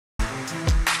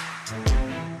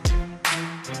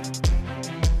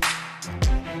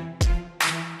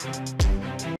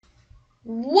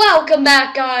Welcome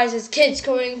back, guys. It's Kids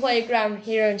Coding Playground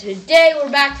here, and today we're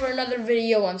back for another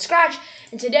video on Scratch.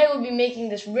 And today we'll be making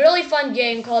this really fun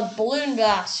game called Balloon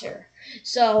Blaster.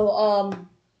 So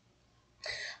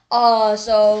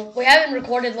we haven't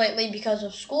recorded lately because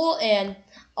of school, and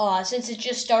since it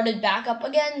just started back up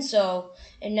again,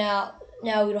 and now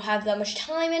we don't have that much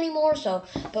time anymore.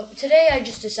 But today I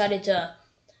just decided to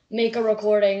make a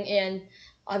recording, and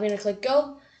I'm gonna click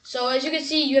go. So as you can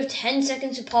see, you have 10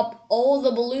 seconds to pop all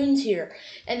the balloons here.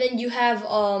 And then you have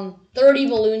 30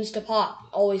 balloons to pop,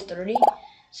 always 30.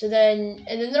 And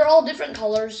then they're all different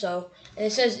colors, and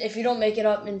it says if you don't make it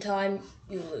up in time,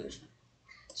 you lose.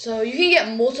 So you can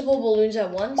get multiple balloons at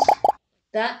once.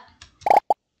 That.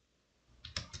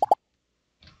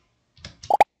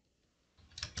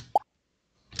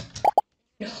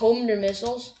 Home your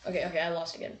missiles. Okay, I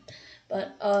lost again.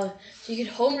 But so you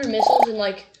can home your missiles and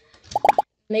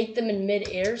make them in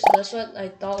mid-air, so that's what I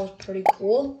thought was pretty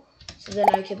cool. So then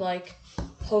I could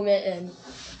home it, and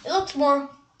it's more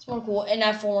cool. And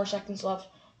I have 4 more seconds left.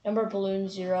 Number of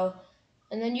balloons 0,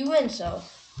 and then you win. So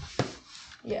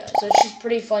yeah, so it's just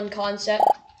pretty fun concept.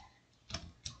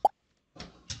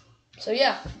 So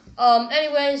yeah.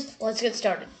 Anyways, let's get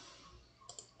started.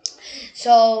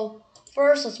 So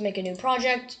first, let's make a new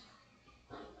project.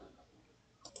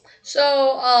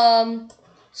 So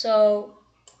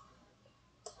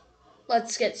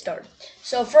let's get started.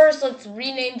 So first, let's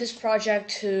rename this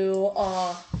project to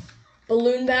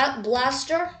Balloon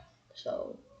Blaster.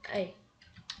 So, hey,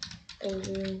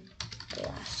 Balloon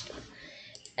Blaster.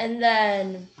 And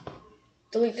then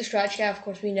delete the scratch cat. Of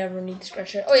course, we never need the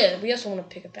scratch cat. Oh yeah, we also want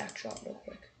to pick a backdrop real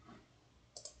quick.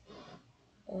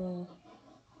 Blue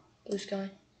sky.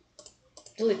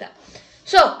 Delete that.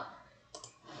 So,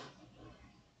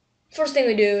 first thing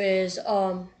we do is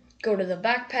go to the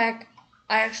backpack.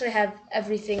 I actually have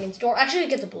everything in store. Actually,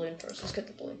 get the balloon first. Let's get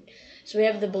the balloon. So we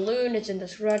have the balloon. It's in the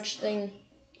scratch thing.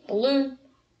 Balloon.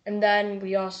 And then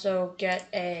we also get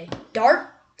a dart.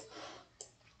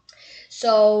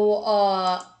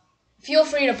 So feel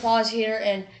free to pause here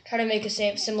and try to make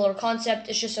a similar concept.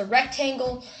 It's just a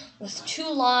rectangle with 2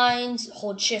 lines.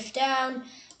 Hold shift down.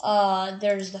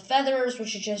 There's the feathers,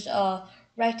 which is just a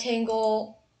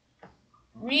rectangle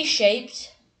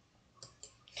reshaped.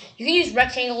 You can use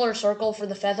rectangle or circle for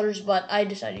the feathers, but I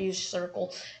decided to use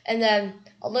circle. And then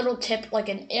a little tip like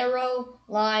an arrow,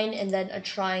 line, and then a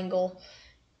triangle.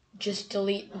 Just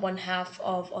delete 1/2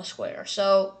 of a square.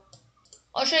 So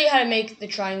I'll show you how to make the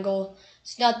triangle.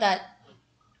 It's not that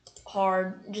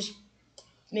hard. Just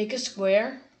make a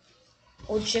square.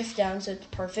 Hold shift down so it's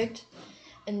perfect.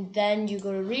 And then you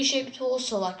go to reshape tool,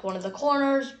 select one of the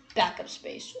corners, backup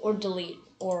space, or delete,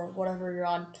 or whatever you're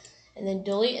on. And then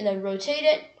delete, and then rotate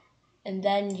it, and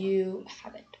then you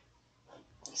have it.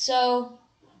 So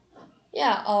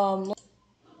yeah,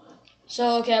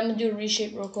 so okay, I'm gonna do a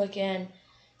reshape real quick and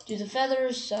do the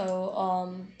feathers. So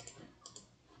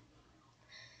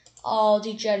I'll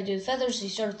teach you how to do the feathers. So you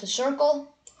start with the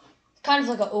circle, kind of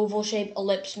like an oval shape,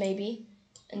 ellipse maybe,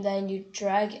 and then you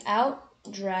drag out,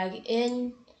 drag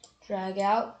in, drag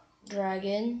out, drag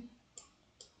in,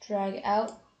 drag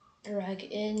out, drag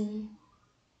in,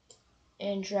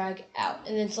 and drag out.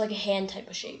 And then it's like a hand type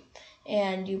of shape.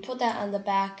 And you put that on the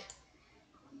back.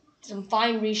 Some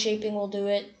fine reshaping will do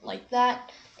it like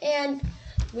that. And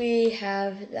we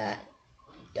have that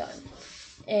done.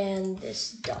 And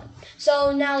this done.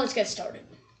 So now let's get started.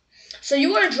 So you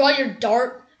want to draw your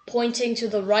dart pointing to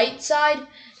the right side,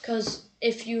 because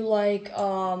if you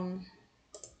and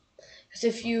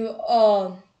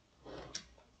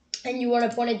you want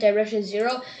to point it direction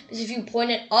 0, because if you point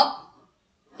it up,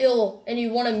 and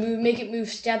you want to make it move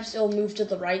steps, it'll move to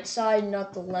the right side,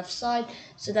 not the left side.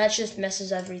 So that just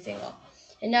messes everything up.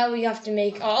 And now we have to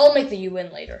make, I'll make the U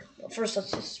in later. But first, let's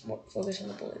just focus on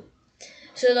the balloon.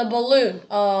 So the balloon,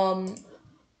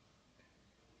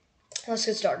 let's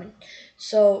get started.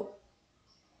 So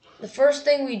the first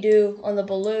thing we do on the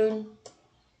balloon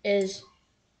is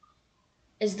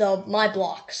my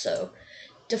block. So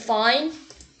define,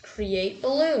 create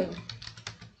balloon.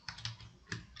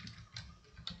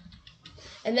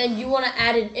 And then you want to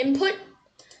add an input.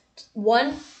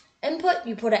 1 input,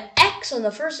 you put an X on the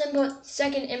first input.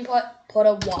 Second input, put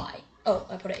a Y. Oh,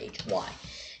 I put an H, Y.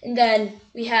 And then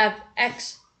we have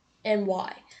X and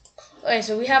Y. Okay,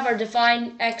 so we have our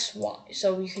defined X, Y.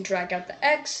 So you can drag out the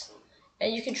X,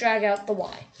 and you can drag out the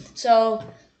Y. So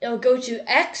it'll go to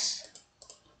X,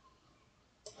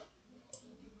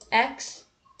 X,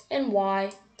 and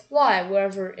Y, Y,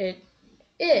 wherever it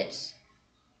is.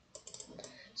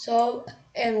 So,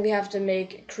 and we have to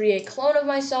create clone of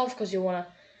myself, because you want to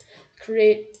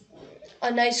create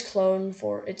a nice clone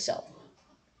for itself.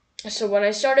 So when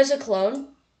I start as a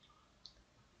clone,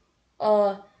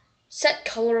 set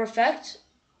color effect,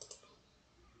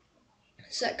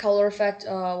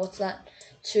 what's that?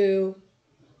 To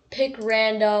pick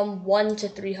random 1 to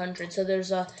 300. So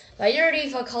there's a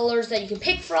variety of colors that you can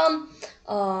pick from.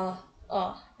 I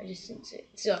just didn't say it.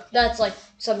 So that's like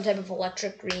some type of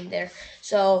electric green there.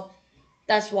 So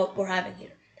that's what we're having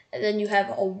here. And then you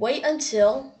have a wait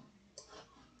until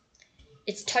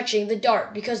it's touching the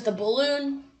dart, because the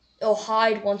balloon, it'll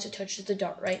hide once it touches the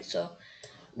dart, right? So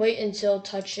wait until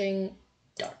touching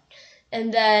dart.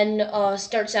 And then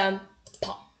start sound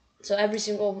pop. So every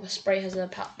single sprite has a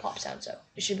pop sound, so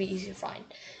it should be easy to find.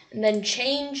 And then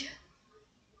change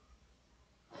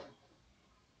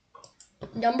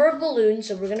number of balloons.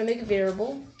 So we're going to make a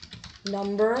variable,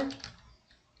 number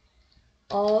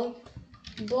of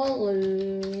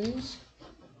balloons.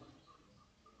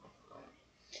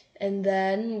 And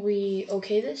then we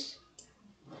okay this.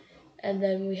 And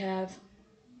then we have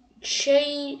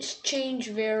change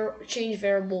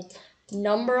variable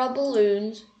number of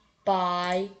balloons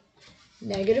by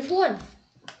 -1.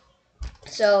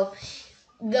 So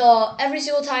every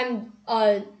single time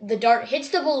the dart hits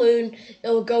the balloon,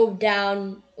 it'll go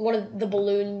down. One of the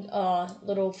balloon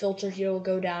little filter here will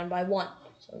go down by 1.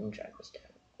 So let me drag this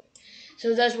down.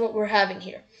 So that's what we're having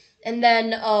here. And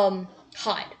then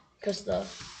hide, because the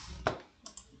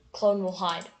clone will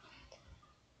hide.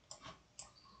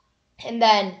 And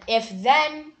then if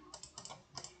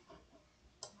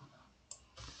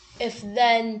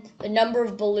then the number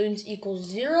of balloons equals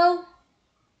 0,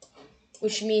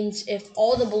 which means if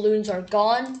all the balloons are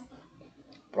gone,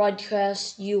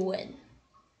 broadcast you win.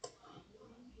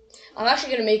 I'm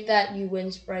actually gonna make that you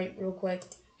win sprite real quick,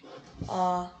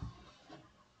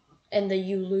 and the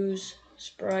you lose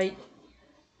sprite.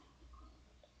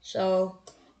 So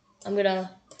I'm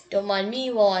gonna, don't mind me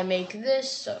while I make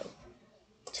this. So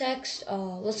text,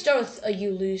 let's start with a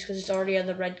you lose because it's already on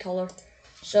the red color.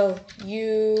 So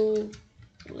you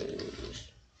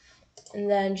lose, and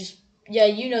then just, yeah,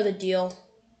 you know the deal.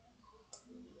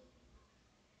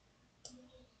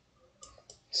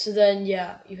 So then,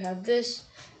 yeah, you have this,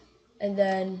 and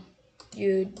then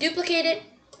you duplicate it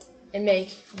and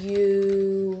make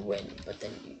you win, but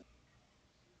then you.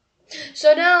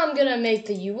 So now I'm gonna make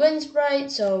the you win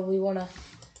sprite. So we wanna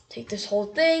take this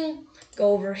whole thing,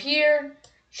 go over here,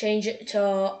 change it to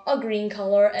a green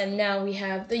color, and now we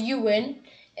have the you win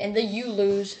and the you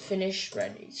lose finished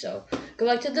ready. So go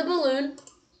back to the balloon,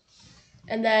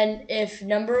 and then if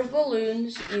number of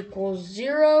balloons equals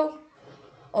 0,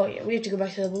 oh yeah, we have to go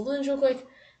back to the balloons real quick.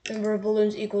 Number of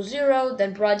balloons equals 0,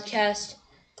 then broadcast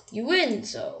you win.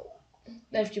 So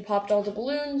if you popped all the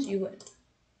balloons, you win.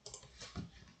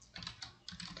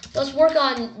 Let's work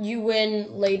on you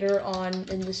win later on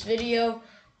in this video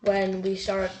when we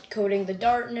start coding the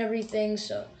dart and everything.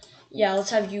 So yeah, let's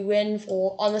have you win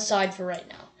on the side for right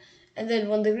now. And then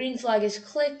when the green flag is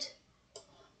clicked,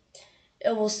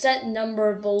 it will set number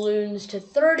of balloons to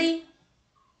 30.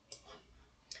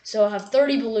 So I'll have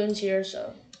 30 balloons here,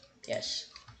 so yes.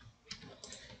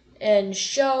 And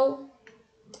show,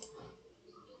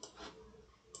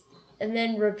 and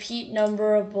then repeat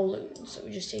number of balloons. So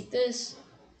we just take this,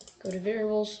 go to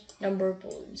variables, number of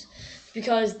balloons,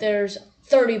 because there's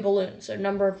 30 balloons, so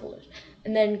number of balloons.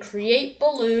 And then create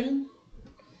balloon.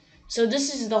 So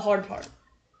this is the hard part.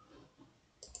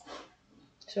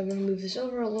 So I'm gonna move this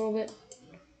over a little bit.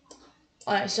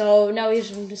 Alright, so now we have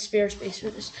some spare space for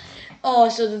this. Oh,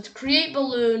 so the create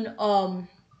balloon,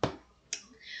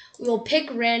 we'll pick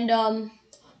random.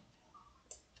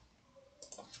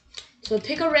 So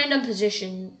pick a random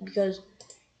position, because,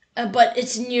 but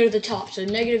it's near the top. So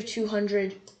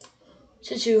 -200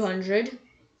 to 200,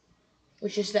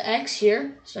 which is the X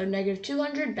here. So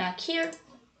 -200 back here,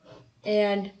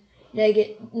 and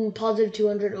positive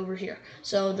 200 over here.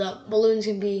 So the balloons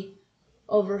can be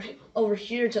over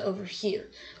here to over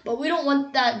here. But we don't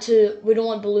want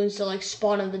balloons to like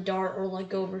spawn on the dart or like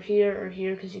go over here or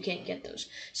here, because you can't get those.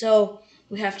 So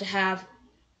we have to have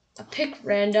a pick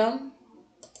random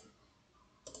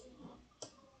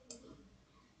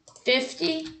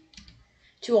 50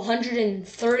 to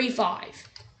 135.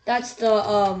 That's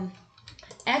the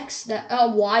X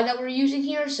Y that we're using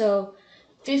here. So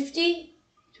 50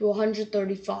 to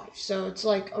 135. So it's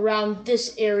like around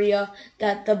this area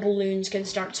that the balloons can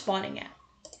start spawning at.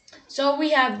 So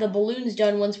we have the balloons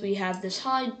done once we have this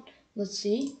hide. Let's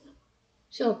see.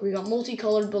 So look, we got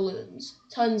multicolored balloons,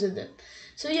 tons of them.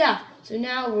 So yeah, so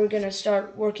now we're gonna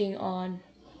start working on.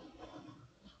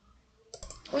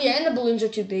 Oh yeah, and the balloons are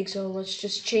too big, so let's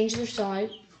just change their size.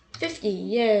 50,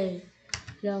 yay.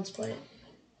 Now let's play it.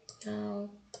 Now,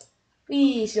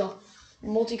 we still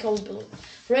multicolored balloon.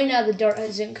 Right now the dart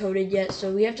isn't coded yet,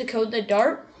 so we have to code the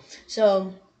dart.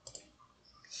 So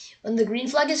when the green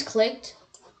flag is clicked,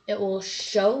 it will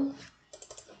show.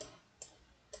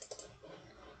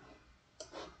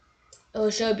 It will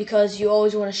show because you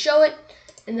always want to show it.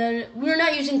 And then we're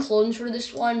not using clones for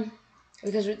this one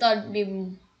because we thought it'd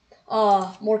be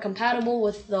more compatible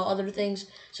with the other things.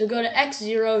 So go to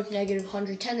x0, negative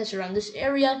 110, that's around this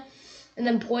area, and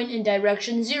then point in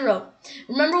direction 0.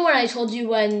 Remember when I told you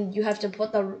when you have to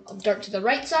put the dart to the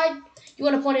right side? You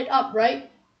want to point it up, right?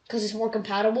 Because it's more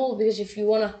compatible. Because if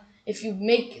you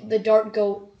make the dart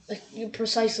go like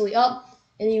precisely up,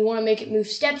 and you want to make it move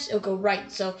steps, it'll go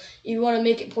right. So you want to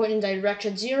make it point in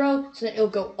direction 0, so that it'll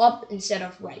go up instead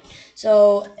of right.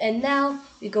 So, and now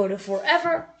we go to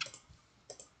forever.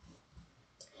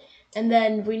 And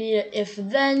then we need if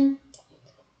the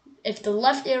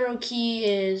left arrow key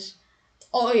is,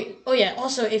 oh yeah,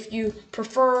 also if you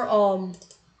prefer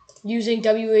using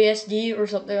WASD or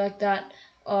something like that,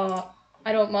 I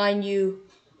don't mind you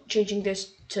changing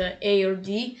this to A or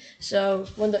D. So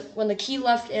when the key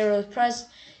left arrow is pressed,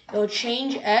 it will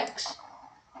change X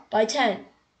by 10.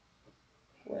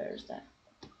 Where is that?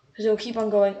 Because it will keep on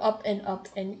going up and up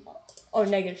and up. Oh,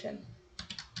 negative 10.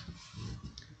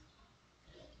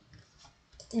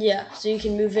 Yeah, so you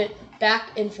can move it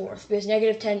back and forth because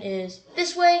negative 10 is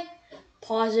this way,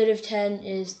 positive 10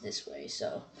 is this way.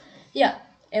 So yeah,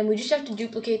 and we just have to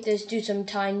duplicate this, do some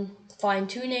fine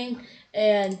tuning,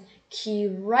 and key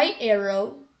right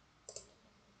arrow,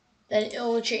 then it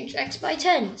will change X by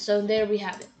 10. So there we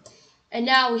have it. And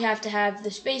now we have to have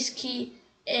the space key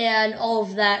and all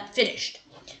of that finished.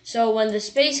 So when the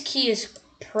space key is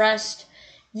pressed,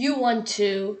 you want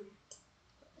to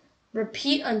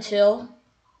repeat until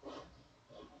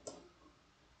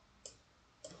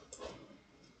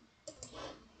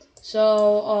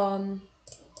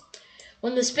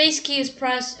when the space key is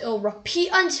pressed, it'll repeat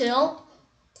until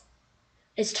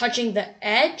it's touching the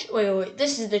edge. Wait,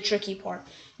 this is the tricky part.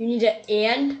 You need to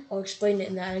and, I'll explain it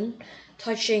in the end,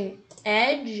 touching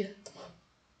edge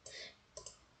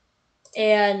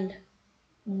and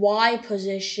Y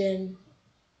position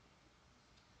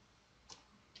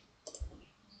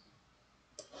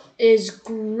is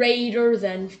greater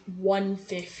than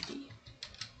 150.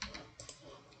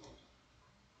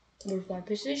 Where's my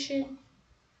position?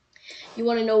 You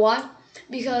want to know why?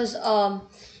 Because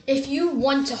if you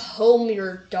want to home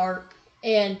your dart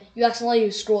and you accidentally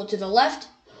scroll to the left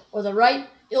or the right,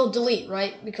 it'll delete,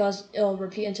 right? Because it'll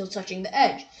repeat until touching the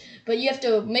edge. But you have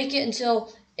to make it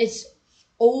until it's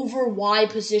over Y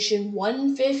position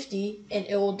 150 and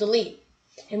it will delete.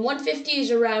 And 150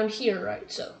 is around here,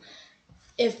 right? So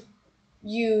if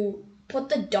you put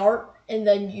the dart and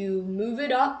then you move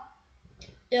it up,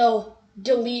 it'll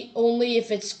delete only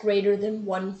if it's greater than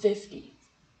 150.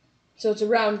 So it's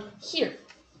around here.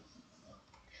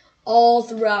 All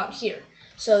throughout here.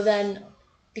 So then,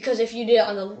 because if you did it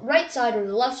on the right side or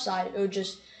the left side, it would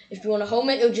just, if you want to home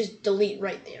it, it would just delete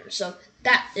right there. So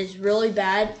that is really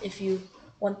bad if you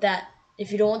want that.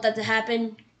 If you don't want that to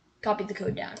happen, copy the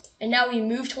code down. And now we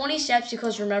move 20 steps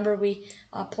because remember we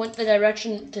point the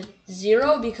direction to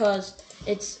 0 because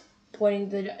it's pointing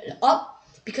the up.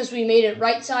 Because we made it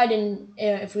right side, and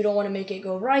if we don't want to make it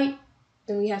go right,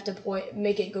 then we have to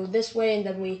make it go this way, and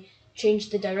then we change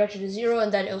the direction to 0,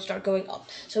 and then it'll start going up.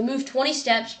 So move 20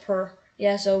 steps per,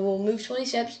 so we'll move 20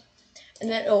 steps, and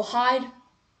then it'll hide,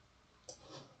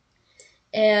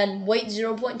 and wait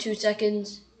 0.2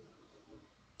 seconds,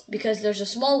 because there's a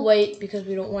small wait, because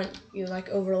we don't want you like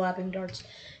overlapping darts,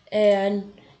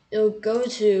 and it'll go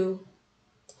to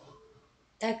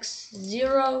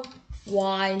x0,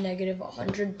 y negative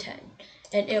 110,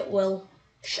 and it will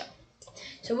show.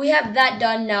 So we have that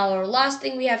done. Now our last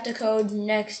thing we have to code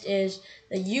next is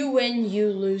the you win, you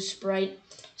lose sprite.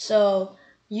 So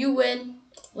you win,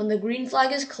 when the green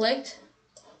flag is clicked,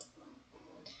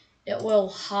 it will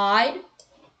hide,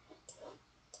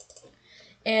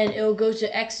 and it will go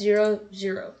to x0,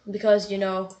 0, because you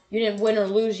didn't win or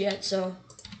lose yet, so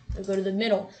it'll go to the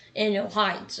middle and it'll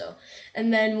hide. So,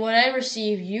 and then when I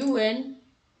receive you win,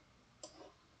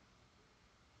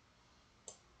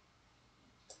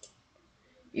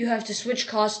 you have to switch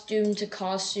costume to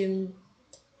costume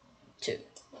 2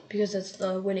 because that's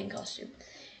the winning costume.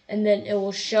 And then it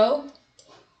will show,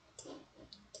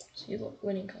 see the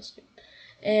winning costume,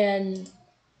 and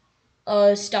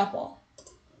stop all.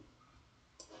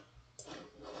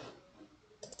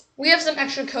 We have some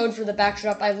extra code for the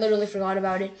backdrop. I literally forgot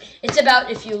about it. It's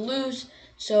about if you lose.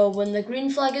 So when the green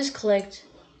flag is clicked,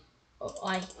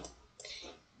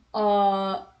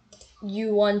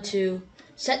 you want to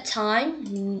set time,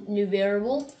 new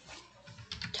variable,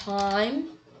 time,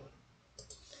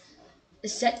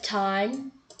 set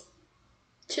time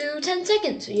to 10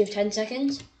 seconds. So you have 10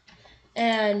 seconds,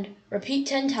 and repeat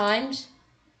 10 times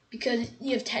because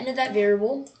you have 10 of that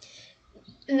variable,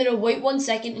 and then it'll wait 1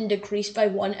 second and decrease by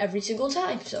 1 every single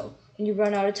time. So when you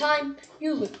run out of time,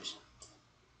 you lose.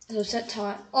 So set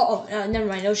time. Never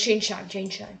mind. No, change time.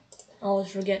 Change time. I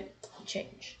always forget.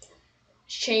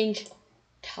 Change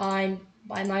time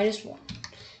by -1.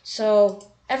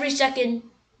 So every second,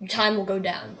 your time will go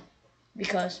down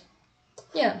because,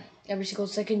 yeah, every single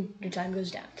second your time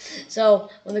goes down. So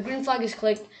when the green flag is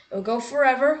clicked, it will go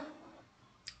forever.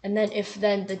 And then if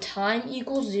the time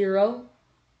equals 0,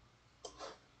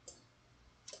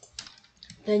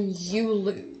 then you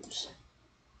lose.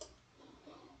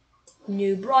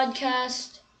 New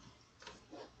broadcast.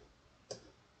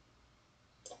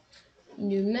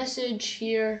 New message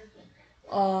here.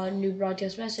 New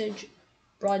broadcast message.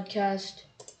 Broadcast.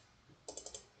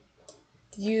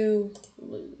 You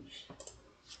lose.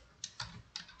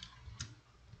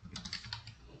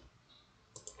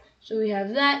 So we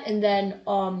have that, and then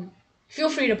feel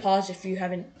free to pause if you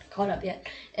haven't caught up yet.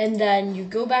 And then you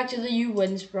go back to the you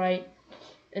win sprite,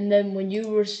 and then when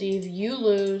you receive you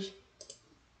lose,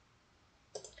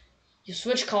 you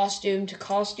switch costume to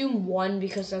costume 1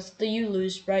 because that's the you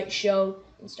lose sprite, show,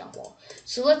 and stop all.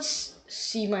 So let's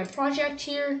see my project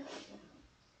here.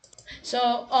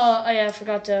 So I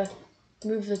forgot to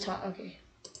move the time. Okay,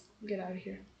 get out of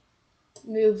here.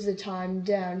 Move the time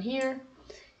down here.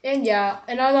 And yeah,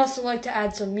 and I'd also like to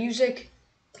add some music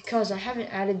because I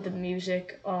haven't added the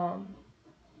music.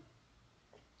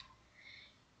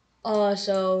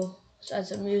 So let's add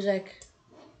some music.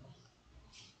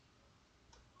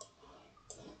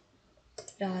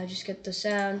 Yeah, just get the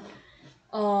sound.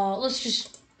 Let's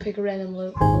just pick a random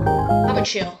loop. How about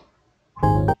chill?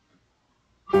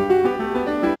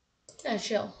 Yeah,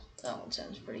 chill. That one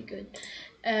sounds pretty good.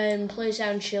 And play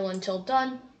sound chill until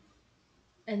done.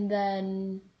 And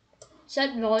then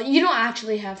set volume. You don't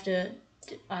actually have to.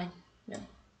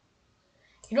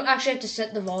 You don't actually have to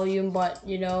set the volume, but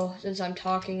since I'm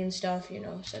talking and stuff,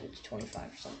 set it to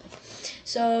 25 or something.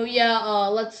 So yeah,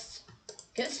 let's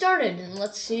get started and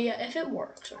let's see if it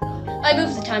works or not. I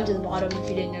moved the time to the bottom if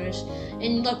you didn't notice.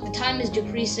 And look, the time is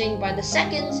decreasing by the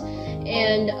seconds,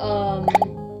 and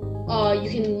you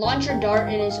can launch your dart,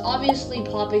 and it's obviously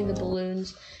popping the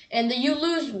balloons. And the you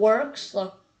lose works.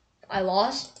 Look, I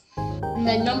lost. And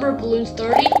then number of balloons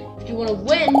 30. If you want to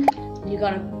win, you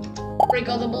gotta break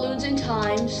all the balloons in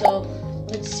time. So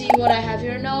let's see what I have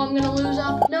here. No, I'm gonna lose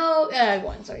up. No, I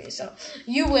won. Sorry. So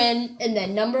you win, and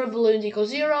then number of balloons equals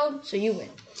 0. So you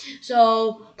win.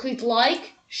 So please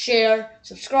like, share,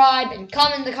 subscribe, and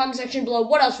comment in the comment section below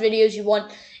what else videos you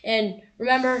want. And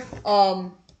remember,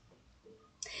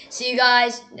 see you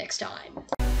guys next time.